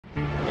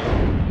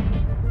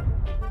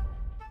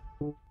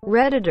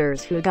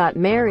Redditors who got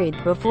married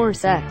before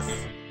sex.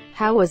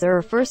 How was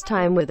our first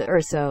time with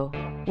Urso?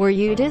 Were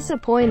you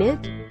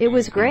disappointed? It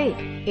was great.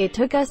 It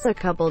took us a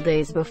couple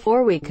days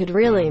before we could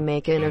really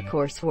make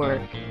intercourse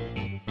work.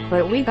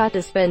 But we got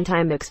to spend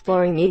time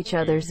exploring each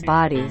other's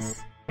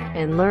bodies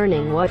and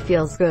learning what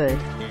feels good.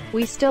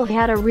 We still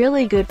had a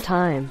really good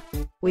time.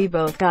 We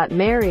both got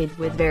married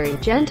with very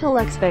gentle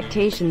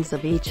expectations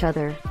of each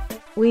other.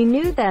 We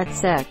knew that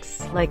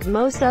sex, like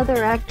most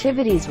other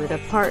activities with a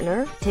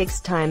partner,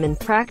 takes time and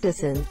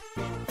practice and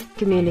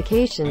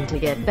communication to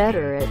get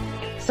better at.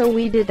 So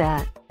we did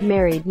that.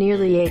 Married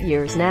nearly 8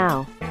 years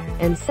now.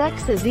 And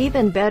sex is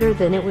even better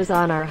than it was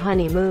on our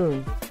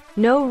honeymoon.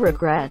 No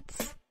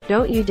regrets.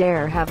 Don't you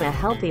dare have a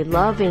healthy,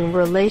 loving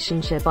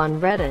relationship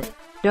on Reddit.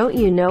 Don't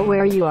you know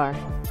where you are?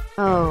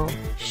 Oh,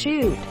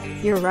 shoot.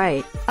 You're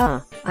right.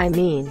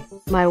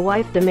 My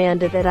wife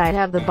demanded that I'd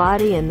have the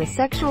body and the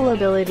sexual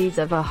abilities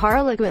of a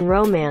Harlequin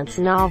romance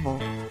novel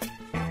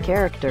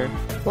character,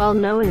 while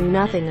knowing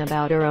nothing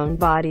about her own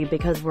body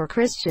because we're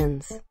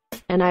Christians.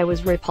 And I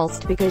was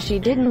repulsed because she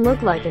didn't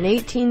look like an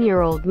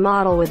 18-year-old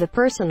model with a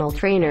personal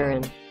trainer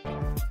and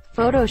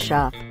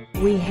Photoshop.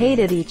 We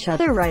hated each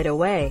other right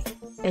away,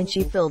 and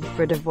she filed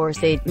for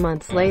divorce 8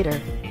 months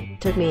later.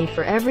 Took me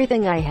for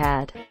everything I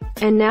had.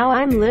 And now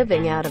I'm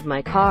living out of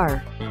my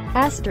car.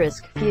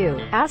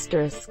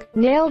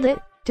 Nailed it.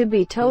 To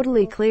be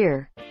totally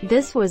clear,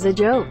 this was a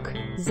joke.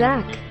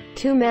 Zach,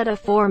 too meta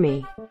for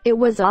me. It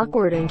was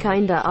awkward and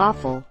kinda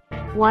awful.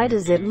 Why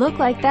does it look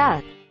like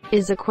that?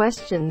 Is a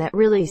question that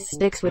really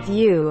sticks with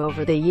you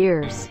over the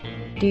years.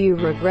 Do you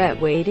regret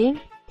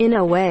waiting? In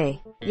a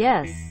way,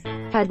 yes.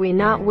 Had we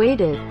not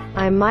waited,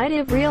 I might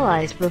have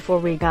realized before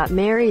we got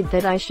married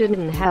that I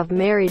shouldn't have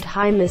married.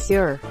 Hi,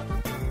 monsieur.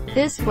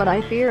 This what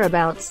I fear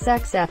about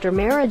sex after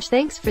marriage.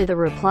 Thanks for the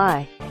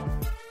reply.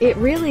 It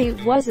really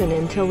wasn't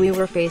until we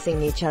were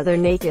facing each other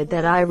naked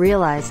that I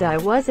realized I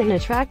wasn't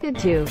attracted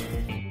to.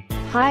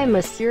 Hi,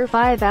 monsieur.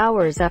 5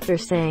 hours after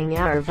saying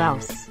our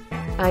vows,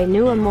 I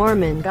knew a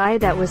Mormon guy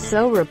that was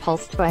so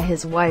repulsed by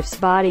his wife's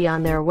body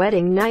on their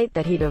wedding night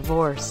that he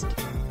divorced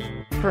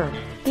her.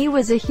 He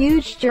was a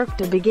huge jerk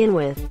to begin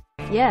with.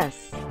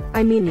 Yes,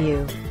 I mean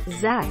you,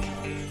 Zach.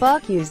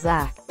 Fuck you,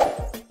 Zach.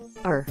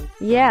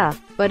 Yeah,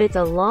 but it's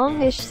a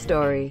long-ish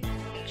story.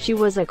 She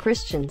was a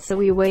Christian, so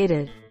we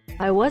waited.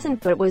 I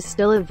wasn't, but was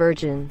still a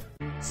virgin.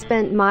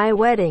 Spent my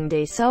wedding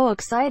day so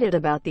excited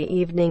about the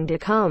evening to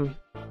come.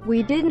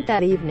 We didn't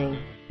that evening.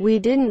 We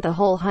didn't the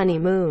whole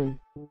honeymoon.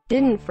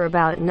 Didn't for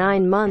about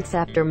 9 months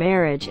after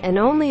marriage, and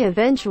only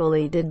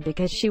eventually did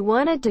because she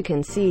wanted to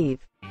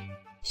conceive.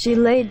 She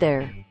laid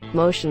there,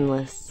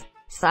 motionless,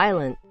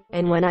 silent,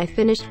 and when I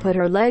finished put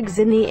her legs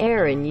in the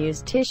air and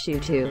used tissue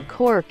to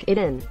cork it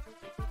in.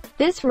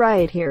 This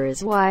right here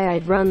is why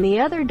I'd run the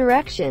other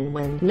direction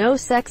when no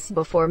sex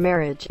before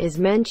marriage is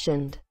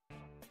mentioned.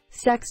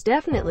 Sex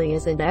definitely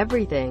isn't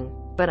everything,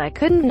 but I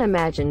couldn't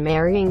imagine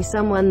marrying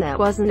someone that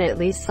wasn't at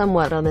least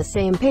somewhat on the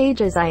same page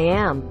as I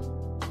am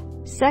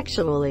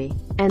sexually.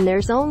 And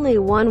there's only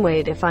one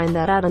way to find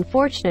that out,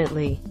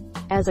 unfortunately.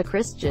 As a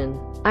Christian,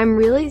 I'm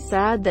really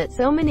sad that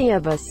so many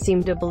of us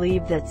seem to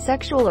believe that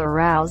sexual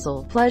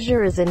arousal,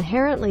 pleasure is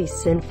inherently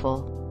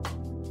sinful.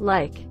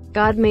 Like,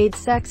 God made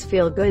sex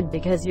feel good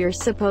because you're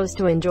supposed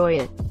to enjoy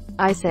it.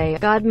 I say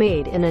God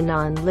made in a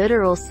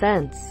non-literal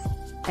sense.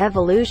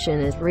 Evolution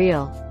is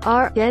real.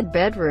 Our dead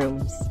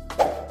bedrooms.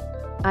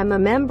 I'm a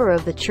member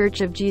of the Church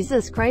of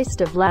Jesus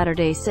Christ of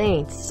Latter-day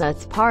Saints, so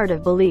it's part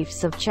of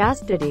beliefs of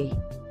chastity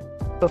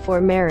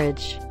before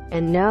marriage.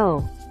 And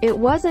no, it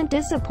wasn't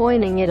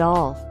disappointing at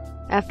all.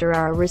 After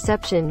our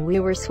reception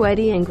we were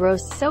sweaty and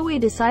gross, so we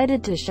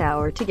decided to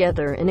shower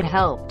together and it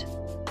helped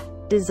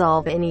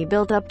dissolve any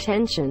built-up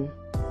tension.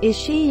 Is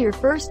she your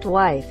first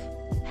wife?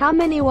 How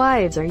many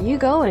wives are you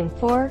going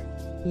for?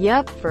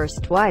 Yup,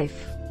 first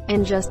wife.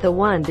 And just the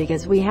one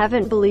because we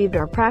haven't believed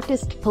or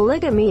practiced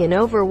polygamy in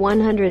over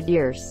 100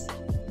 years.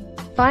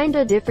 Find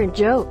a different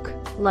joke.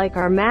 Like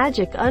our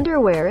magic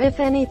underwear if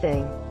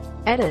anything.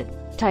 Edit.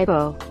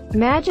 Typo.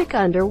 Magic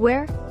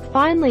underwear?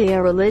 Finally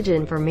a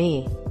religion for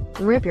me.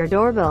 Rip your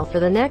doorbell for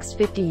the next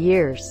 50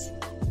 years.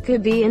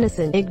 Could be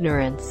innocent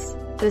ignorance.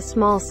 The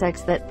small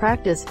sects that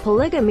practice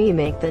polygamy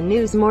make the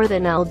news more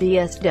than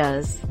LDS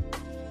does.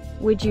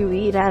 Would you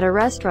eat at a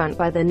restaurant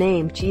by the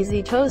name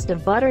Cheesy Toast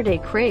of Butterday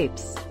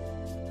Crepes?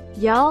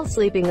 Y'all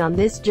sleeping on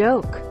this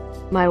joke.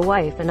 My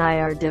wife and I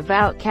are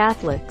devout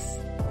Catholics.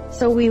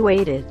 So we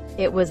waited.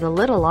 It was a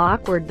little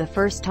awkward the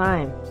first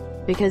time,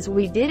 because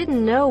we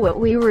didn't know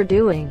what we were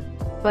doing.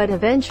 But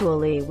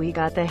eventually we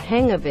got the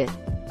hang of it.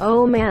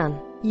 Oh man,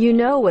 you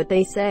know what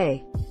they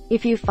say.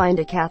 If you find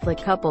a Catholic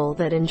couple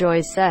that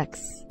enjoys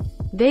sex,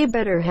 they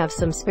better have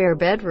some spare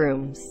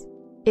bedrooms.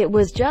 It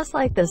was just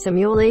like the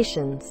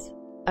simulations.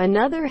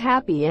 Another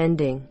happy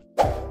ending.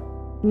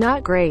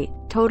 Not great,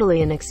 totally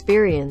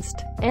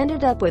inexperienced,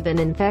 ended up with an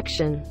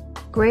infection.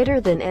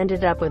 Greater than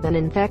ended up with an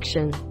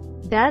infection.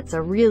 That's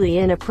a really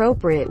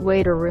inappropriate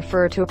way to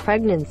refer to a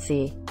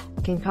pregnancy.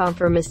 Can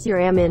confirm a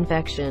serum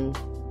infection.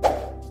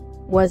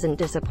 Wasn't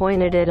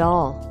disappointed at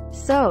all.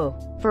 So,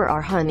 For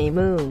our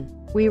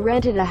honeymoon, we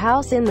rented a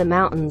house in the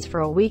mountains for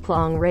a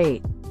week-long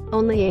rate.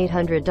 Only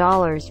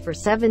 $800 for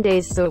 7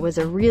 days, so it was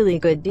a really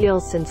good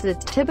deal since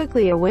it's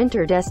typically a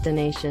winter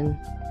destination.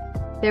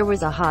 There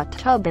was a hot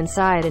tub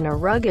inside and a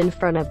rug in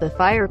front of the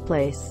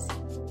fireplace.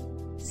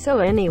 So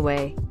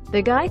anyway,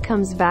 the guy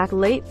comes back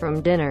late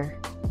from dinner.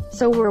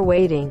 So we're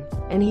waiting,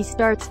 and he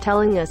starts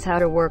telling us how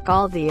to work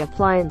all the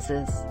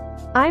appliances.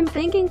 I'm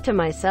thinking to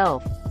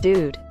myself,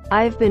 dude,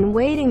 I've been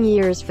waiting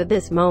years for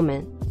this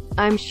moment.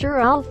 I'm sure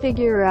I'll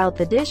figure out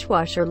the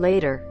dishwasher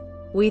later.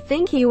 We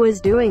think he was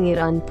doing it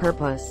on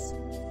purpose,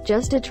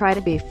 just to try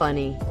to be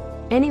funny.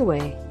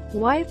 Anyway,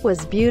 wife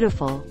was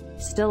beautiful,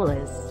 still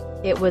is.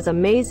 It was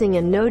amazing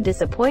and no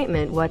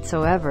disappointment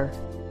whatsoever.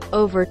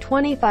 Over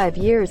 25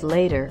 years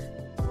later,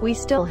 we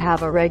still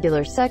have a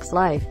regular sex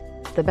life.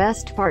 The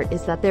best part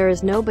is that there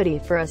is nobody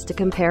for us to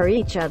compare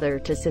each other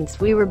to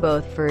since we were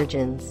both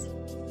virgins.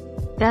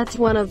 That's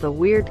one of the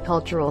weird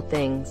cultural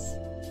things.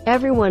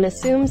 Everyone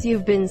assumes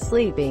you've been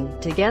sleeping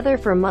together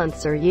for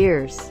months or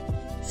years,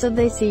 so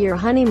they see your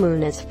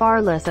honeymoon as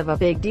far less of a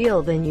big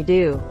deal than you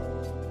do.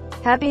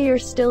 Happy you're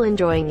still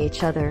enjoying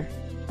each other.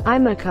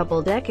 I'm a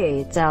couple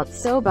decades out,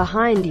 so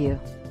behind you,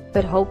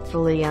 but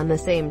hopefully on the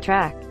same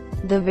track.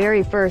 The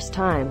very first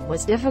time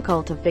was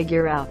difficult to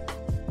figure out.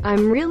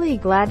 I'm really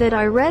glad that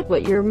I read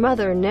What Your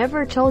Mother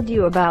Never Told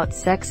You About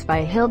Sex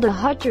by Hilda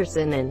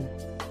Hutcherson and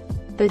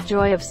The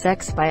Joy of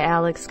Sex by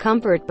Alex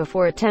Comfort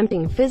before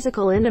attempting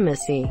physical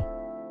intimacy.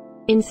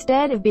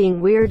 Instead of being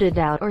weirded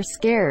out or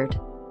scared,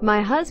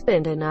 my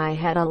husband and I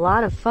had a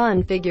lot of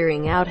fun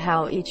figuring out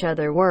how each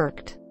other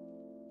worked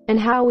and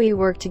how we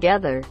work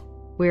together.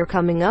 We're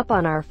coming up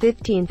on our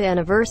 15th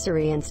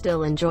anniversary and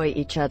still enjoy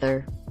each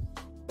other.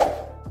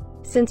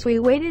 Since we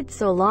waited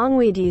so long,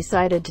 we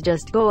decided to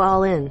just go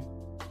all in.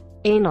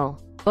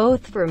 Anal,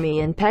 both for me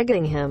and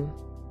pegging him.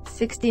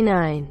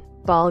 69.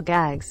 Ball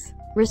gags,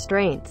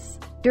 restraints,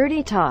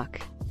 dirty talk,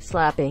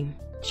 slapping,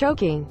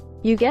 choking.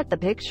 You get the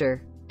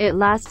picture. It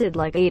lasted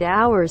like 8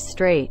 hours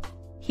straight.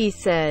 He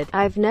said,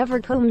 I've never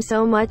come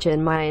so much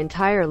in my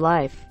entire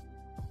life.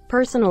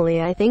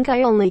 Personally, I think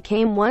I only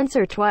came once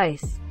or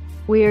twice.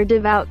 We're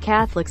devout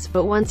Catholics,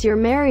 but once you're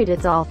married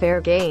it's all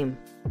fair game.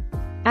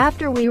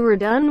 After we were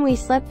done, we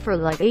slept for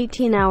like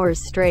 18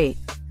 hours straight,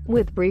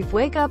 with brief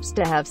wake-ups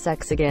to have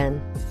sex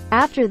again.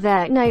 After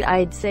that night,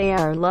 I'd say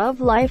our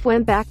love life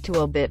went back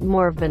to a bit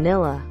more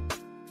vanilla.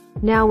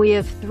 Now we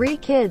have 3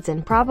 kids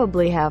and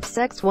probably have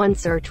sex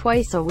once or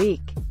twice a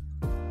week.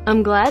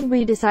 I'm glad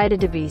we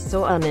decided to be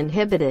so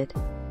uninhibited.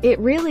 It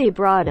really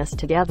brought us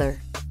together.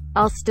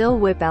 I'll still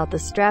whip out the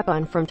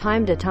strap-on from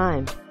time to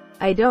time.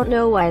 I don't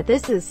know why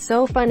this is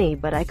so funny,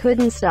 but I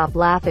couldn't stop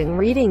laughing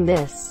reading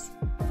this.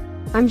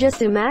 I'm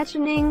just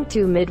imagining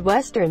 2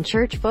 Midwestern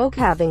church folk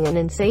having an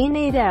insane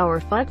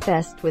 8-hour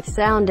fuckfest with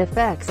sound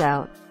effects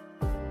out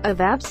of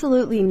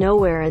absolutely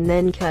nowhere and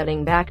then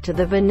cutting back to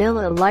the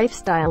vanilla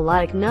lifestyle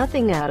like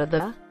nothing out of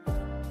the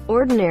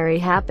ordinary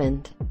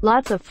happened.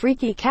 Lots of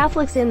freaky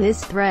Catholics in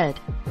this thread.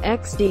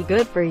 XD,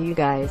 good for you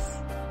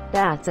guys.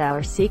 That's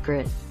our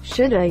secret.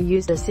 Shoulda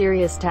used a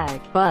serious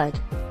tag, but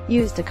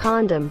used a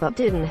condom but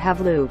didn't have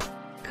lube.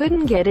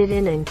 Couldn't get it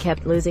in and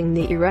kept losing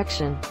the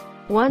erection.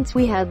 Once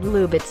we had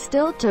lube, it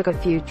still took a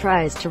few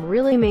tries to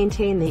really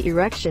maintain the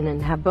erection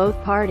and have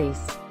both parties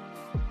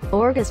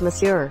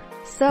orgasm.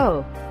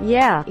 So,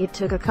 yeah, it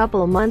took a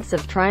couple months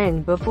of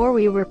trying before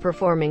we were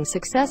performing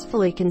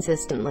successfully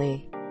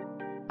consistently.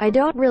 I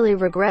don't really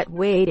regret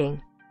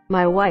waiting.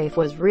 My wife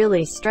was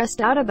really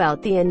stressed out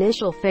about the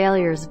initial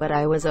failures, but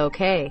I was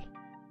okay.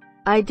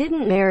 I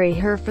didn't marry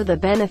her for the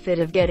benefit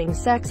of getting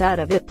sex out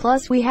of it,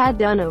 plus we had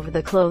done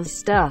over-the-clothes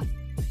stuff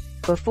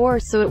before,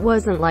 so it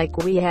wasn't like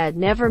we had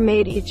never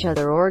made each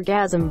other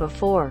orgasm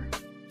before.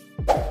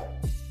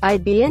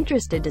 I'd be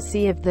interested to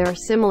see if there are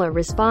similar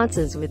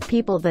responses with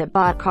people that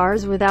bought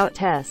cars without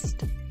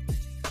test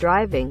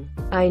driving.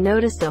 I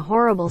noticed a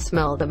horrible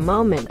smell the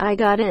moment I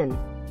got in,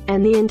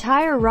 and the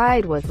entire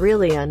ride was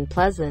really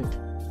unpleasant.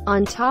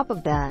 On top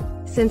of that,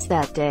 since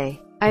that day,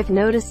 I've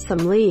noticed some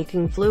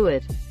leaking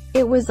fluid.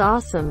 It was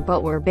awesome,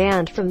 but we're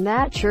banned from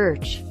that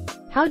church.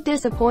 How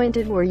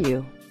disappointed were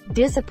you?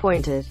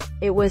 Disappointed.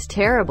 It was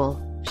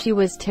terrible. She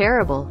was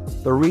terrible.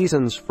 The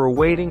reasons for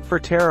waiting for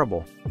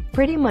terrible.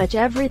 Pretty much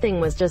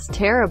everything was just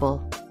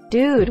terrible.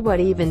 Dude,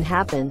 what even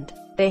happened?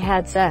 They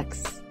had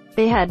sex.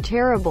 They had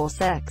terrible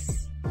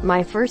sex.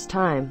 My first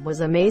time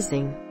was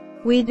amazing.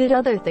 We did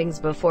other things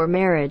before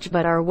marriage,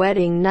 but our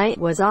wedding night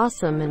was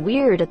awesome and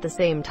weird at the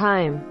same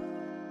time.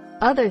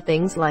 Other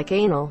things like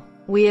anal.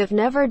 We have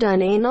never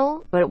done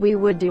anal, but we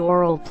would do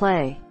oral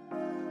play.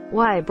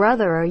 Why,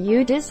 brother, are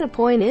you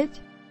disappointed?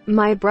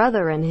 My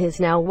brother and his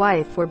now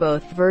wife were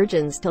both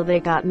virgins till they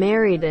got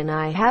married, and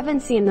I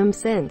haven't seen them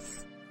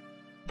since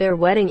their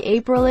wedding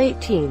April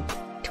 18th,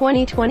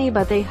 2020,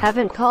 but they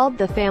haven't called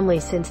the family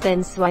since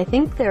then, so I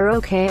think they're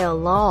okay.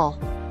 Lol.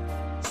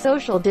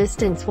 Social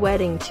distance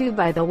wedding too,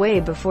 by the way,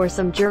 before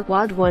some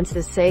jerkwad wants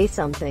to say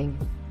something.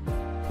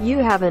 You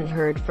haven't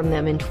heard from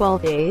them in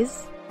 12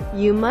 days?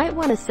 You might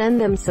want to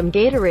send them some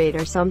Gatorade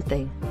or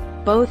something.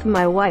 Both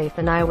my wife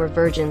and I were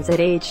virgins at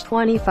age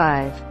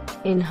 25.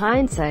 In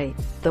hindsight,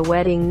 the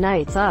wedding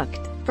night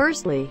sucked.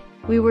 Firstly,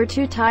 we were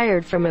too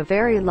tired from a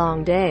very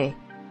long day.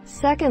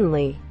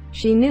 Secondly,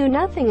 she knew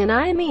nothing, and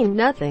I mean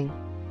nothing.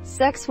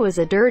 Sex was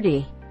a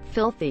dirty,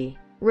 filthy,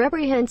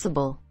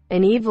 reprehensible,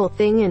 and evil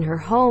thing in her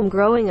home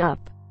growing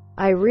up.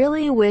 I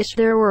really wish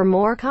there were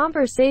more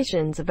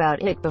conversations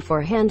about it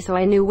beforehand so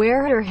I knew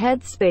where her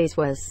headspace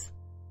was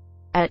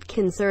at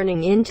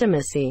concerning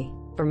intimacy.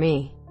 For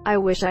me, I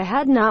wish I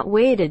had not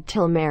waited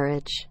till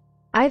marriage.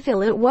 I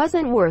feel it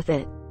wasn't worth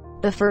it.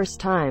 The first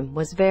time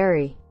was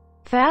very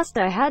fast.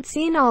 I had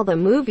seen all the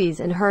movies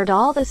and heard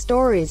all the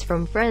stories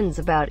from friends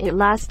about it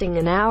lasting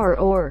an hour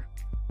or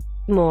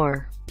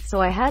more.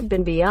 So I had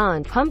been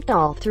beyond pumped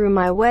all through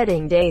my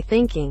wedding day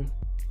thinking,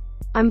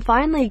 I'm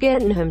finally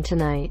getting him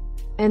tonight.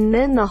 And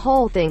then the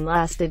whole thing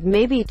lasted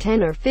maybe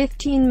 10 or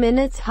 15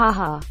 minutes,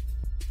 haha.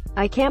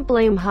 I can't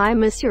blame Hi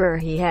Monsieur,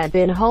 he had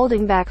been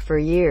holding back for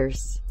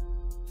years.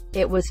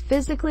 It was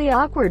physically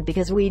awkward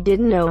because we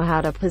didn't know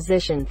how to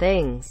position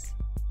things.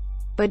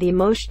 But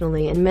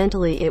emotionally and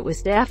mentally it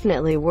was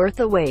definitely worth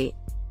the wait.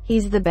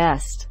 He's the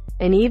best.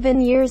 And even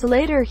years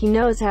later he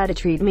knows how to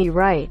treat me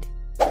right.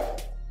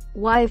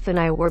 Wife and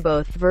I were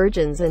both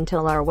virgins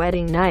until our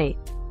wedding night.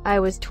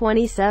 I was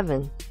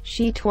 27,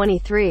 she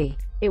 23.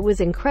 It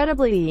was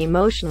incredibly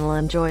emotional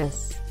and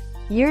joyous.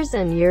 Years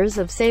and years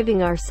of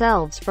saving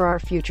ourselves for our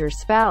future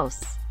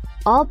spouse.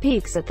 All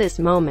peaks at this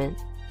moment.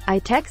 I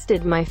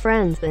texted my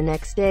friends the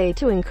next day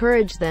to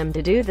encourage them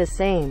to do the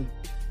same.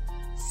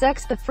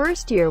 Sex the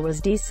first year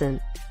was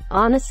decent.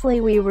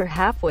 Honestly, we were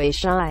halfway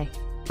shy.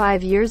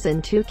 5 years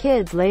and 2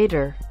 kids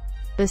later.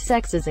 The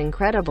sex is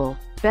incredible.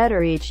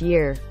 Better each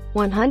year.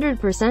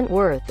 100%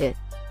 worth it.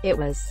 It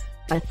was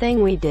a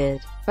thing we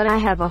did. But I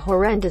have a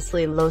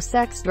horrendously low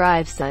sex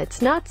drive, so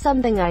it's not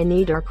something I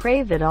need or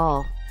crave at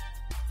all.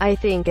 I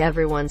think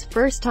everyone's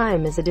first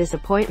time is a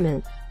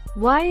disappointment.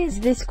 Why is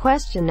this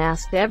question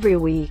asked every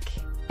week?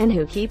 And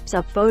who keeps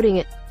upvoting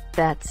it?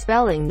 That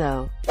spelling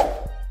though.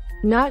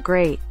 Not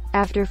great.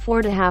 After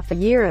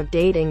 4.5 years of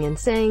dating and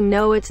saying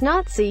no, it's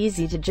not so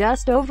easy to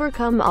just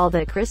overcome all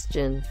that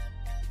Christian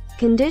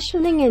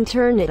conditioning and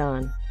turn it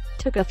on.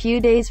 Took a few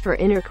days for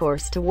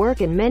intercourse to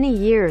work and many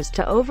years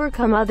to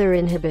overcome other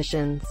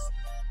inhibitions.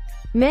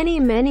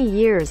 Many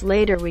years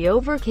later we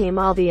overcame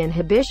all the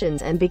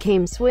inhibitions and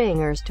became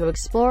swingers to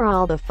explore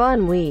all the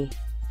fun we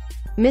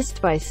missed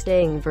by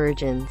staying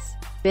virgins.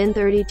 Been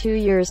 32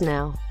 years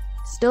now.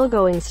 Still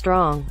going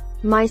strong.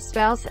 My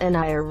spouse and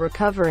I are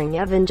recovering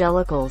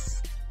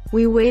evangelicals.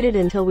 We waited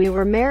until we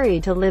were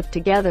married to live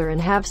together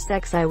and have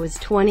sex. I was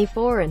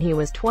 24 and he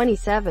was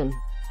 27.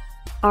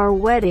 Our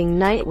wedding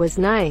night was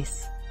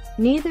nice.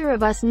 Neither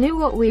of us knew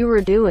what we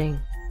were doing,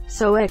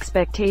 so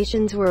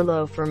expectations were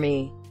low for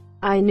me.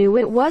 I knew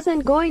it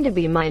wasn't going to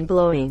be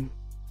mind-blowing,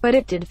 but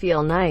it did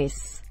feel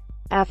nice.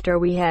 After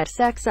we had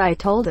sex I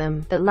told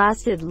him that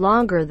lasted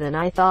longer than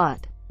I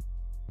thought.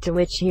 To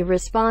which he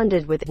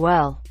responded with,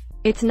 well,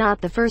 it's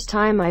not the first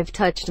time I've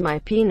touched my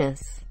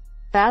penis.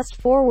 Fast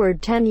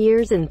forward 10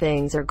 years and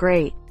things are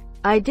great.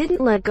 I didn't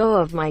let go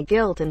of my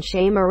guilt and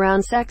shame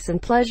around sex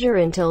and pleasure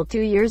until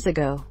 2 years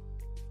ago.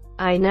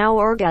 I now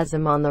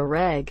orgasm on the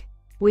reg.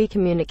 We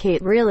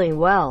communicate really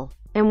well,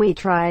 and we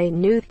try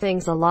new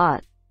things a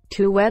lot.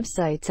 2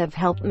 websites have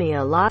helped me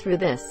a lot through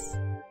this.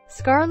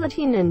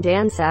 Scarlettine and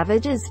Dan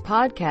Savage's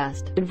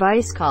podcast,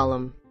 advice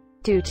column.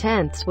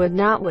 2/10 would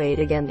not wait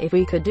again if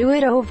we could do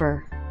it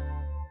over.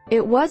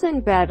 It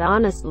wasn't bad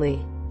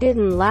honestly.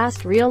 Didn't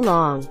last real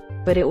long,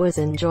 but it was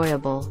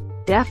enjoyable.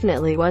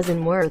 Definitely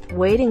wasn't worth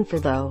waiting for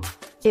though.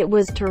 It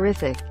was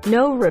terrific.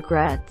 No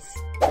regrets.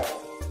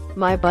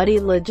 My buddy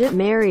legit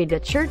married a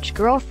church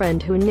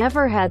girlfriend who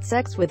never had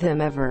sex with him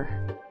ever.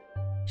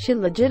 She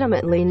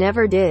legitimately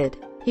never did.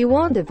 He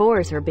won't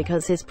divorce her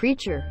because his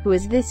preacher, who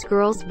is this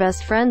girl's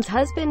best friend's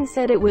husband,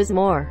 said it was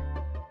more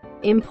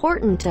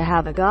important to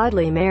have a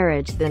godly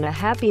marriage than a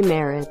happy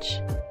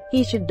marriage.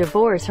 He should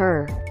divorce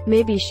her.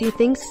 Maybe she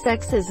thinks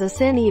sex is a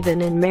sin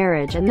even in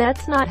marriage, and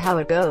that's not how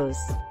it goes.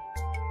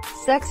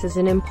 Sex is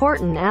an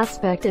important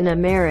aspect in a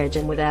marriage,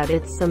 and without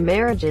it some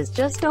marriages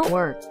just don't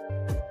work.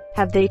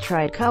 Have they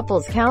tried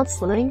couples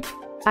counseling?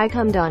 I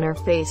cummed on her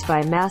face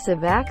by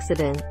massive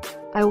accident.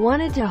 I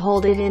wanted to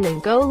hold it in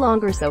and go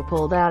longer, so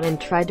pulled out and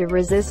tried to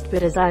resist,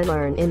 but as I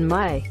learned in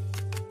my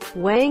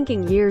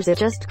wanking years, it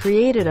just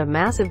created a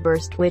massive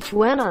burst which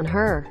went on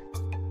her.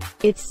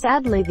 It's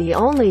sadly the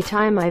only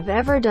time I've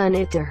ever done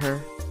it to her.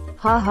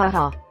 Ha ha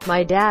ha.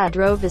 My dad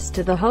drove us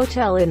to the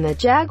hotel in the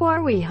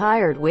Jaguar we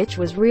hired, which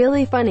was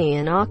really funny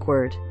and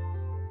awkward.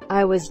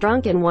 I was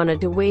drunk and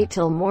wanted to wait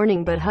till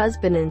morning, but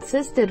husband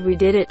insisted we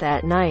did it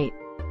that night.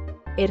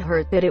 It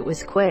hurt, but it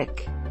was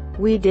quick.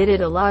 We did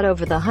it a lot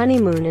over the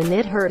honeymoon and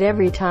it hurt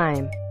every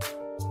time.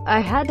 I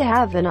had to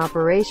have an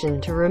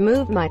operation to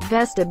remove my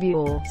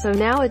vestibule, so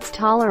now it's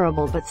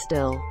tolerable but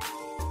still.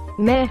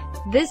 Meh.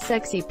 This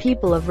sexy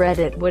people of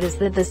Reddit, what is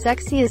the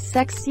sexiest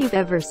sex you've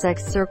ever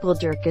sex circle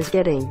jerk is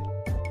getting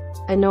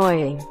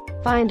annoying.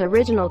 Find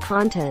original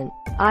content.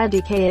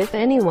 IDK if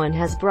anyone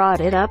has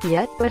brought it up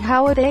yet, but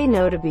how would they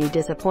know to be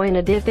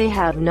disappointed if they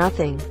have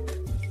nothing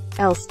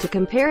else to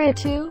compare it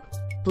to?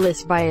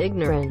 Bliss by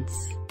ignorance.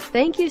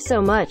 Thank you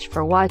so much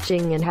for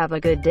watching and have a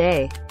good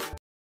day.